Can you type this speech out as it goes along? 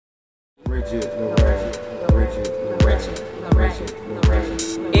It's your girl.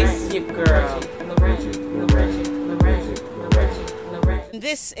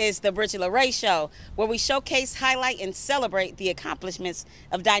 This is the Bridget LeRae Show, where we showcase, highlight, and celebrate the accomplishments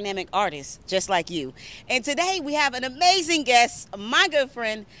of dynamic artists just like you. And today we have an amazing guest, my good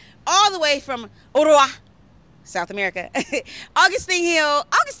friend, all the way from Uruguay, South America, Agustin Gil.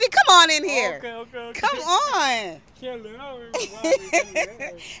 Agustin, come on in here. Okay. Come on. Hello.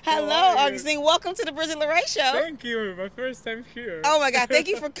 Hello, Agustin. Welcome to the Bridget LeRae Show. Thank you. My first time here. Oh my God! Thank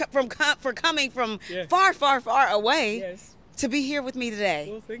you for coming from Yes. far away Yes. to be here with me today.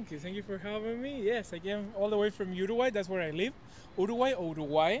 Well, thank you. Thank you for having me. Yes, I came all the way from Uruguay. That's where I live.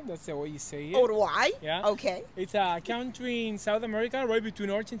 Uruguay. That's the way you say it. Uruguay. Yeah. Okay. It's a country in South America, right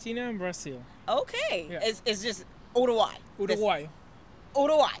between Argentina and Brazil. Okay. Yeah. It's just Uruguay. Uruguay.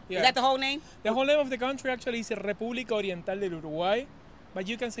 Uruguay. Yeah. Is that the whole name? The whole name of the country actually is República Oriental del Uruguay, but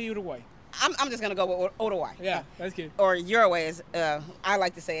you can say Uruguay. I'm just gonna go with Uruguay. Yeah, that's good. Or Uruguay, as I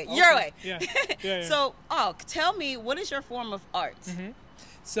like to say it. Okay. Uruguay. Yeah. So, tell me, what is your form of art? Mm-hmm.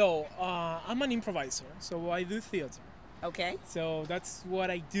 So I'm an improviser. So I do theater. Okay. So that's what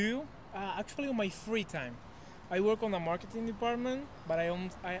I do. Actually, on my free time, I work on the marketing department, but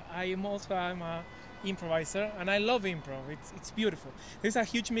I'm also a improviser, and I love improv. It's beautiful. There's a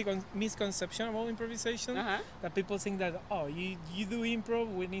huge misconception about improvisation that people think that you do improv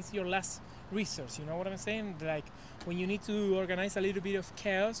when it's your last resource. You know what I'm saying? Like when you need to organize a little bit of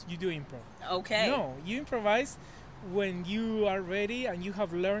chaos, you do improv. Okay. No, you improvise when you are ready and you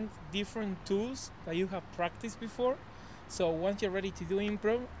have learned different tools that you have practiced before. So once you're ready to do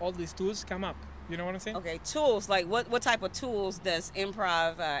improv, all these tools come up. You know what I'm saying? Okay, tools. Like what type of tools does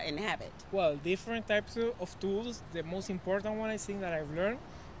improv inhabit? Well, different types of tools. The most important one I think that I've learned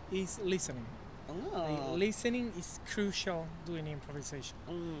is listening. Oh. Listening is crucial doing improvisation.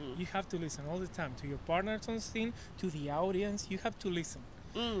 You have to listen all the time to your partners on scene, to the audience. You have to listen.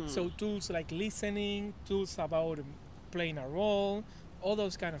 So tools like listening, tools about playing a role, all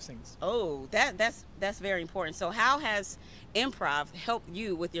those kind of things. Oh, that's very important. So how has improv helped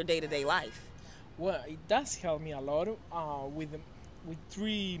you with your day-to-day life? Well, it does help me a lot with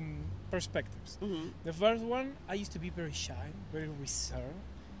three perspectives. The first one, I used to be very shy, very reserved.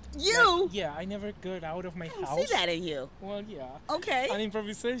 You? Yeah, I never got out of my I house. see that in you. Well, yeah. Okay. And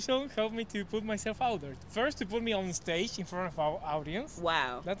improvisation helped me to put myself out there. First, to put me on stage in front of our audience.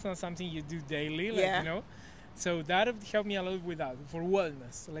 Wow. That's not something you do daily, Yeah. you know. So that helped me a lot with that, for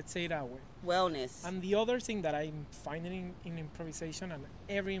wellness, let's say it that way. Wellness. And the other thing that I'm finding in improvisation, and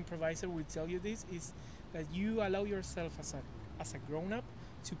every improviser will tell you this, is that you allow yourself as a grown-up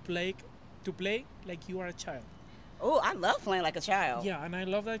to play like you are a child. Oh, I love playing like a child. Yeah, and I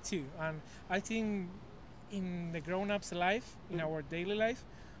love that too. And I think in the grown-up's life, in our daily life,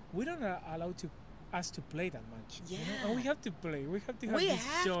 we don't allow us to play that much. Yeah. You know? And we have to play. We have to have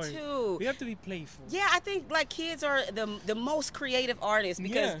this joy. To. We have to be playful. Yeah, I think like kids are the most creative artists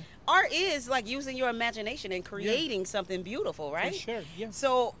because Yeah. art is like using your imagination and creating something beautiful, right? For sure, yeah.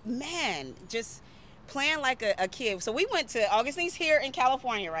 So, man, just playing like a kid. So we went to, Augustine's here in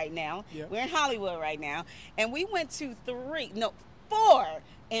California right now. Yeah. We're in Hollywood right now. And we went to 4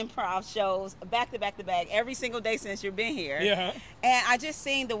 improv shows back to back every single day since you've been here. Yeah. And I just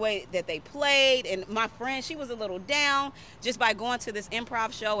seen the way that they played, and my friend, she was a little down just by going to this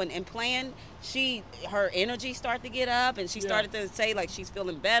improv show and playing. Her energy started to get up, and she started to say like she's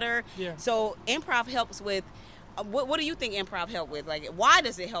feeling better. Yeah. So improv helps with, what do you think improv help with? Like, why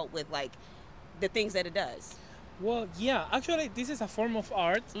does it help with like the things that it does? Well, yeah, actually, this is a form of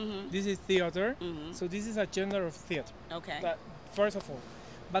art. This is theater. So this is a genre of theater. Okay. That, first of all.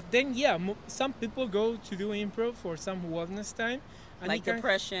 But then, yeah, some people go to do improv for some wellness time. And Like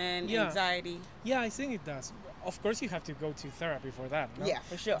depression, anxiety. Yeah, I think it does. Of course, you have to go to therapy for that. No? Yeah,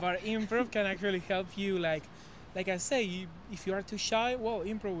 for sure. But improv can actually help you, like I say, if you are too shy, well,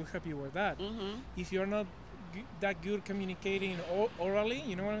 improv will help you with that. If you're not that good communicating orally,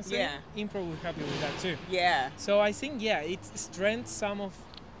 you know what I'm saying? Yeah. Improv will help you with that too. Yeah. So I think, yeah, it strengthens some of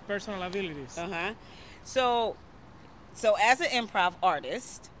personal abilities. So as an improv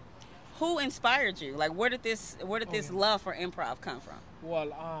artist, who inspired you? Like, where did this love for improv come from?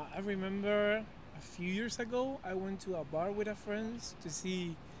 Well, I remember a few years ago, I went to a bar with a friends to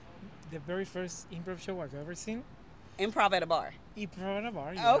see the very first improv show I've ever seen. Improv at a bar. Improv at a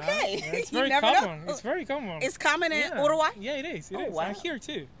bar, yeah. Okay. Yeah, it's You very never common. know. It's very common. It's common in Uruguay? Yeah, it is. It is. Wow. And here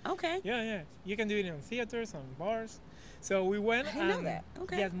too. Okay. Yeah. You can do it in theaters and bars. So we went, I didn't know and that.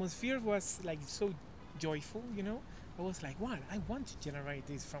 Okay. the atmosphere was like so joyful, you know. I was like, what? I want to generate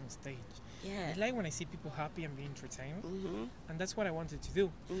this from stage. Yeah. I like when I see people happy and being entertained, Mm-hmm. and that's what I wanted to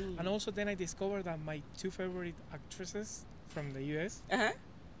do. Mm. And also then I discovered that my two favorite actresses from the US Uh-huh.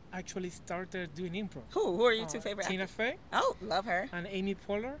 actually started doing improv. Who are your two favorite Tina actors? Fey Oh, love her. and Amy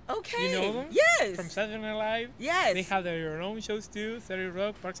Poehler. Okay. You know them? Yes. From Saturday Night Live. Yes. They have their own shows too, 30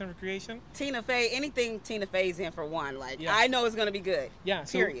 Rock, Parks and Recreation. Tina Fey, anything Tina Fey's in for one, like, Yeah. I know it's going to be good. Yeah,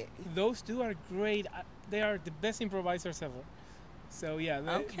 Period. so those two are great. They are the best improvisers ever. So yeah,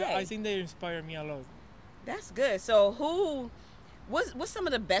 Okay. I think they inspire me a lot. That's good. So what's some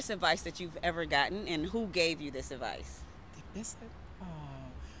of the best advice that you've ever gotten, and who gave you this advice? The best,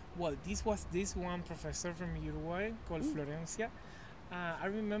 well, this was this one professor from Uruguay called Florencia. I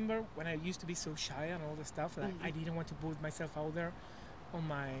remember when I used to be so shy and all the stuff, like I didn't want to put myself out there on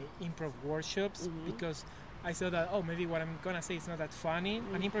my improv workshops because I thought that, oh, maybe what I'm gonna say is not that funny.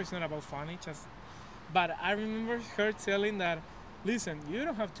 And improv is not about funny, just. But I remember her telling that, listen, you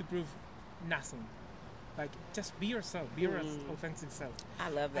don't have to prove nothing. Like, just be yourself, be your authentic self. I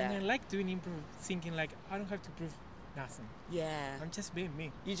love that. And I like doing improv, thinking like, I don't have to prove nothing. Yeah. I'm just being me.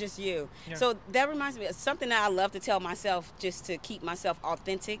 You just you. Yeah. So that reminds me of something that I love to tell myself just to keep myself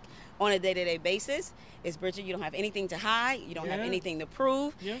authentic on a day-to-day basis is, Bridget, you don't have anything to hide, you don't have Yeah. anything to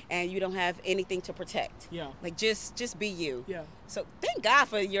prove, Yeah. and you don't have anything to protect. Yeah. Like, just be you. Yeah. So thank God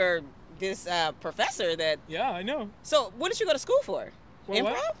for this professor that. Yeah, I know. So what did you go to school for? What,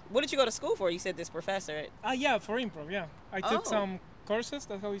 Improv? what? What did you go to school for? You said this professor. Yeah, for improv, yeah. I took Oh. some courses,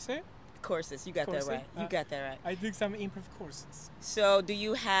 that's how we say it. Courses. You got Courses. that right. You got that right. I took some improv courses. So do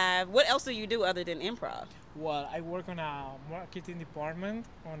you have, what else do you do other than improv? Well, I work on a marketing department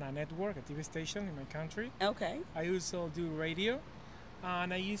on a network, a TV station in my country. Okay. I also do radio,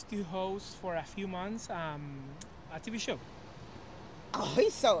 and I used to host for a few months a TV show. Oh,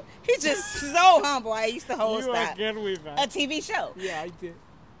 he's just so humble. I used to host You that. are good with A that. TV show. Yeah, I did.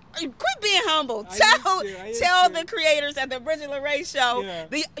 Quit being humble. I Tell used tell to. the creators at the Bridget LeRae show,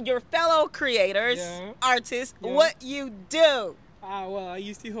 Yeah. your fellow creators, Yeah. artists, Yeah. what you do. Well, I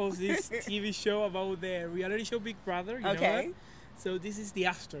used to host this TV show about the reality show Big Brother. You know Okay. that? So this is the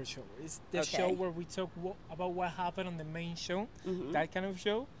after show. It's the Okay. show where we talk about what happened on the main show, that kind of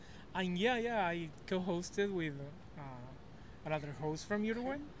show. And yeah, I co-hosted with another host from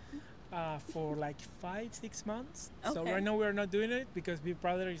Uruguay for like 5-6 months. So Okay. right now we're not doing it because Big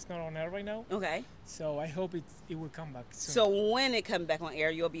Brother is not on air right now. Okay. So I hope it will come back soon. So when it comes back on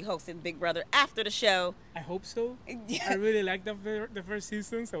air, you'll be hosting Big Brother after the show. I hope so. I really like the first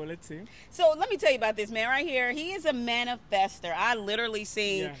season, so let's see. So let me tell you about this man right here. He is a manifester. I literally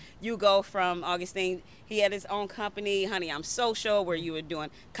seen Yeah. you go from Augustin. He had his own company, Honey I'm Social, where you were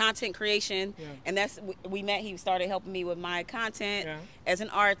doing content creation. Yeah. And we met. He started helping me with my content Yeah. as an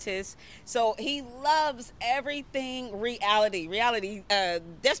artist. So he loves everything reality.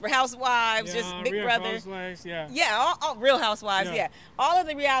 Desperate Housewives, just Big Real Brother. Housewives, yeah. Yeah, all Real Housewives, Yeah. yeah. All of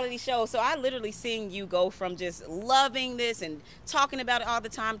the reality shows. So I literally seen you go from just loving this and talking about it all the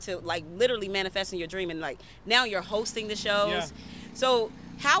time to like literally manifesting your dream, and like now you're hosting the shows. Yeah. So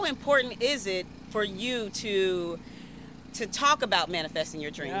how important is it for you to talk about manifesting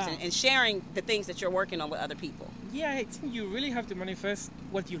your dreams Yeah. and sharing the things that you're working on with other people? Yeah, I think you really have to manifest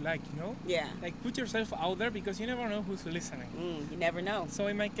what you like, you know? Yeah. Like put yourself out there because you never know who's listening. You never know. So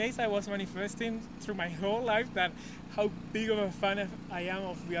in my case, I was manifesting through my whole life that how big of a fan I am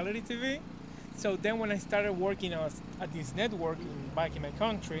of reality TV. So then when I started working at this network back in my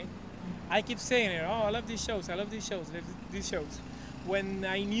country, I keep saying it, oh, I love these shows, I love these shows, I love these shows. When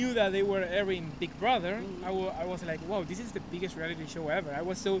I knew that they were airing Big Brother, I was like, wow, this is the biggest reality show ever. I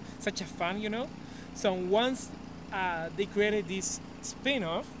was such a fan, you know? So once they created this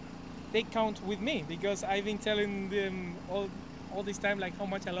spin-off, they count with me because I've been telling them all this time like how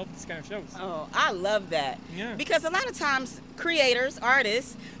much I love this kind of shows. Oh, I love that. Yeah. Because a lot of times creators,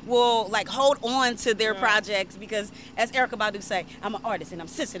 artists will like hold on to their projects because, as Erykah Badu say, I'm an artist and I'm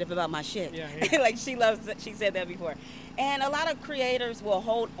sensitive about my shit. Yeah. Like she said that before. And a lot of creators will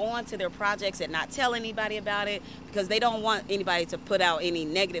hold on to their projects and not tell anybody about it because they don't want anybody to put out any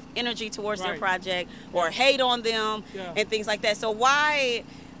negative energy towards their Right. project or hate on them and things like that. So why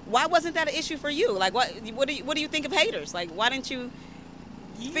wasn't that an issue for you? Like what do you think of haters? Like why didn't you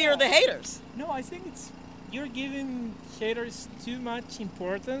fear the haters? No, I think you're giving haters too much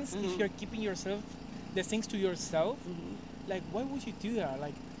importance if you're keeping the things to yourself. Like why would you do that?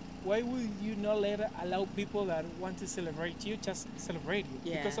 Like why would you not allow people that want to celebrate you just celebrate you?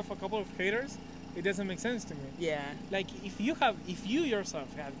 Yeah. Because of a couple of haters, it doesn't make sense to me. Yeah. Like if you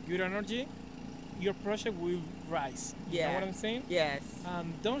yourself have good energy, your project will rise. You know what I'm saying? Yes.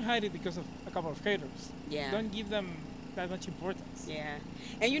 Don't hide it because of a couple of haters. Yeah. Don't give them that much importance. honest. Yeah.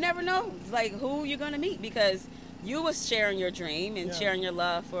 And you never know, like, who you're going to meet because you was sharing your dream and Yeah. sharing your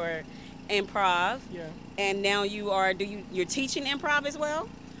love for improv. Yeah. And now you're teaching improv as well?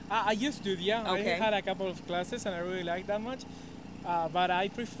 I used to, yeah. Okay. I had a couple of classes and I really liked that much. But I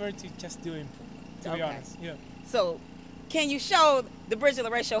prefer to just do improv, to be Okay. honest. Yeah. So, can you show the Bridget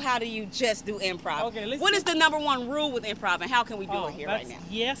LeRae show how do you just do improv? Okay, What is the number one rule with improv and how can we do it here right that's now?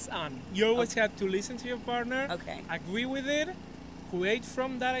 yes and. You always have to listen to your partner, Okay. agree with it, create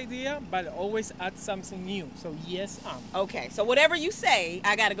from that idea, but always add something new. So yes and. Okay, so whatever you say,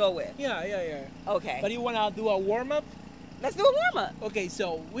 I got to go with. Yeah. Okay. But you want to do a warm-up? Let's do a warm-up. Okay,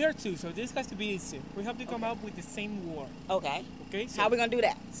 so we are two, so this has to be easy. We have to come up with the same word. Okay. Okay, so How we going to do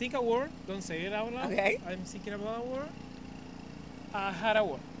that? think a word, don't say it out loud. Okay. I'm thinking about a word. I had a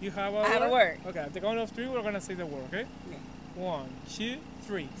word. You have a word? I have a word. Okay, at the count of three, we're going to say the word, okay? Yeah. 1, 2,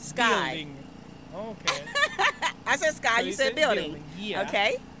 3. Sky. Building. Okay. I said sky, So you said building. Yeah.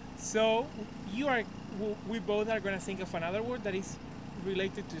 Okay. So we both are going to think of another word that is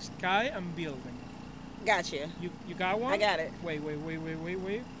related to sky and building. Gotcha. You got one? I got it. Wait.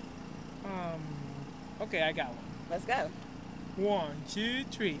 Okay, I got one. Let's go. 1, 2,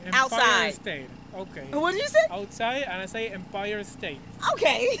 3. Empire Outside. State. Okay. What did you say? Outside, and I say Empire State.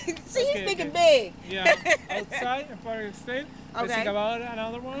 Okay. See, Okay, he's thinking okay. big. Yeah. Outside, Empire State. Let's Okay. think about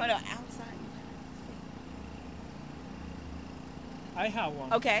another one. Hold on. Outside. I have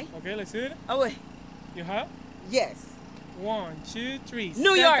one. Okay. Okay, let's do it. Oh, wait. You have? Yes. 1, 2, 3. New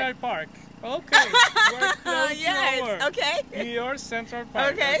Central York. Park. Okay. We're close to Yes. our word. Okay. New York Central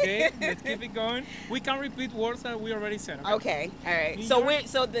Park. Okay. Let's keep it going. We can repeat words that we already said. Okay. All right. New So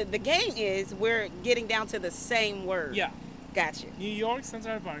York. the game is we're getting down to the same word. Yeah. Gotcha. New York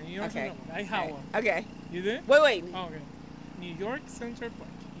Central Park. New York Okay. Central Park. I have All right. one. Okay. You did? Wait. Oh, okay. New York Central Park.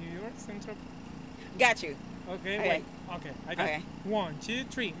 New York Central Park. Got you. Okay, Okay. wait. Okay, I got Okay. it. 1, 2,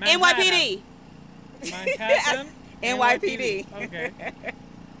 3. NYPD. Manhattan. NYPD. Okay.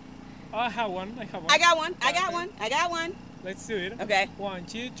 Oh, I have one. I got one. Okay. Let's do it. Okay. 1,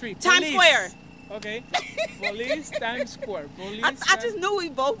 2, 3. Times Police. Square. Okay. Police, Times Square. Police. I just knew we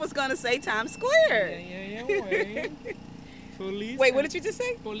both was gonna say Times Square. Yeah. Wait. Police. Wait, what did you just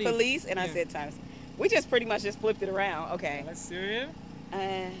say? Police. and I Yeah. said Times. We just pretty much just flipped it around. Okay. Let's do it.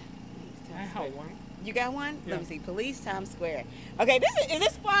 Times I Square. have one. You got one? Yeah. Let me see. Police, Times Square. Okay, is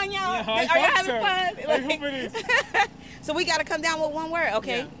this fun, y'all? Yeah, I Are y'all hope having so. fun? I hope it is. So we got to come down with one word,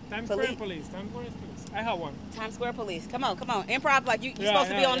 okay? Yeah. Times Square Police. Times Square Police. I have one. Times Square Police. Come on. Improv like you're Yeah, supposed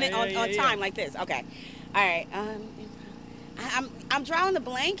to be yeah, on yeah, on yeah. time like this. Okay. All right. I'm drawing the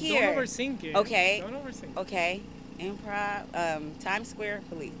blank here. Don't overthink it. Okay. Don't overthink. Okay. Improv. Times Square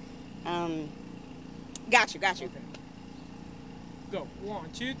Police. Got you. Okay. Go. 1,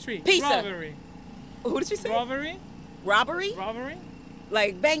 2, 3. Pizza. Robbery. Who did you say? Robbery. Robbery?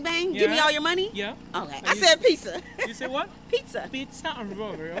 Like bang bang? Give me Yeah. all your money? Yeah. Okay. And I you- said pizza. You say what? Pizza. Pizza and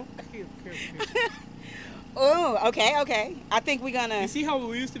robbery. Okay. Oh, okay. I think we're gonna. You see how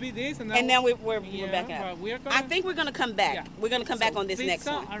we used to be this, And now we're yeah, back up. but we're gonna, I think we're gonna come back. Yeah. We're gonna come back So, on this next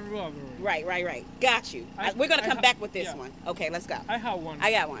pizza one. and robbery. Right. Got you. We're gonna come back with this yeah. one. Okay, let's go. I have one.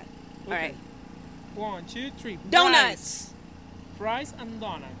 I got one. All Okay. right. 1, 2, 3. Donuts. Price and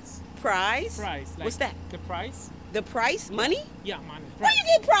donuts. Prize. Price. Like What's that? The price? The price? Money? Yeah, money. Where Price. you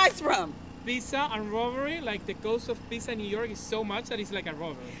get prize from? Pizza and robbery, like the cost of pizza in New York is so much that it's like a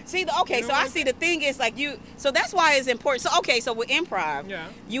robbery. See, You know so I what? see the thing is like you. So that's why it's important. So with improv, Yeah.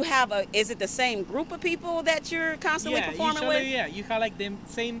 you have is it the same group of people that you're constantly Yeah, performing usually, with? yeah. You have like the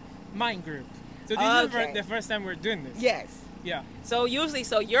same mind group. So this Okay. is the first time we're doing this. Yes. Yeah. So usually,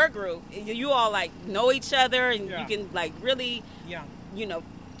 your group, you all like know each other, and Yeah. you can like really, Yeah.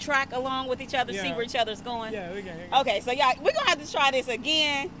 track along with each other, see Yeah. where each other's going. Yeah, we can. Okay, so yeah, we're gonna have to try this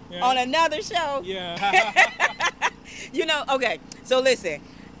again Yeah. on another show. Yeah. Okay. So listen.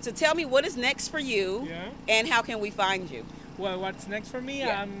 So tell me what is next for you, Yeah. and how can we find you? Well, what's next for me?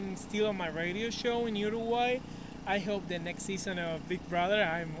 Yeah. I'm still on my radio show in Uruguay. I hope the next season of Big Brother,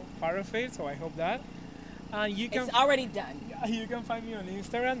 I'm part of it, so I hope that. And you can It's already done. you can find me on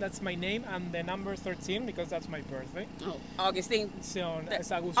Instagram. That's my name and the number 13 because that's my birthday. Oh, Augustine. So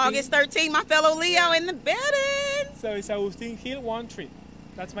it's Agustin. August 13, my fellow Leo in the building. So it's Agustin Gil 13.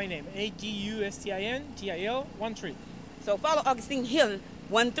 That's my name. AGUSTINGIL 13. So follow Augustine Hill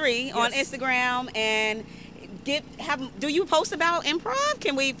 13 on Yes. Instagram and do you post about improv?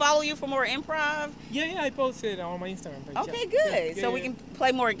 Can we follow you for more improv? Yeah, I posted on my Instagram page. Okay, yeah. good. Yeah, So yeah, we yeah. can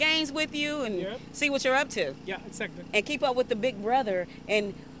play more games with you and Yeah. see what you're up to Yeah, exactly. and keep up with the Big Brother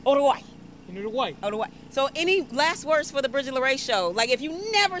in Uruguay. in Uruguay. Uruguay. So any last words for the Bridget LeRae show? Like if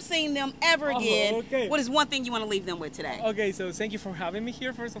you've never seen them ever again, okay. What is one thing you want to leave them with today? Okay, so thank you for having me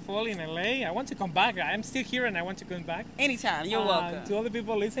here, first of all, in LA. I want to come back. I'm still here and I want to come back. Anytime. You're welcome. To all the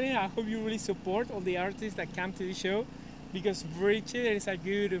people listening, I hope you really support all the artists that come to the show, because Bridget is a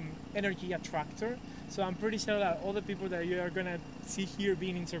good energy attractor. So I'm pretty sure that all the people that you are going to see here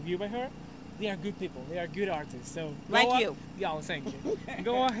being interviewed by her, they are good people. They are good artists. So like you. Yeah, thank you.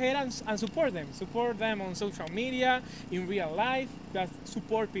 Go ahead and support them. Support them on social media, in real life. Just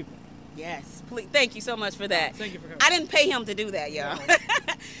support people. Yes, please. Thank you so much for that. Thank you for coming. I didn't pay him to do that, y'all. No.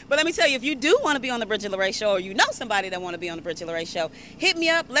 But let me tell you, if you do want to be on the Bridget LeRae show, or you know somebody that want to be on the Bridget LeRae show, hit me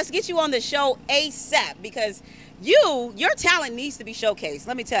up. Let's get you on the show ASAP, because your talent needs to be showcased,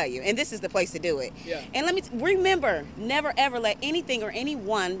 let me tell you. And this is the place to do it. Yeah. And remember, never ever let anything or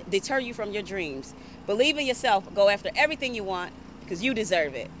anyone deter you from your dreams. Believe in yourself. Go after everything you want, because you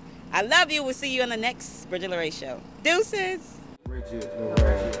deserve it. I love you. We'll see you on the next Bridget LeRae show. Deuces. Bridget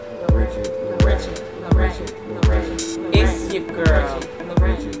LeRae. It's your girl.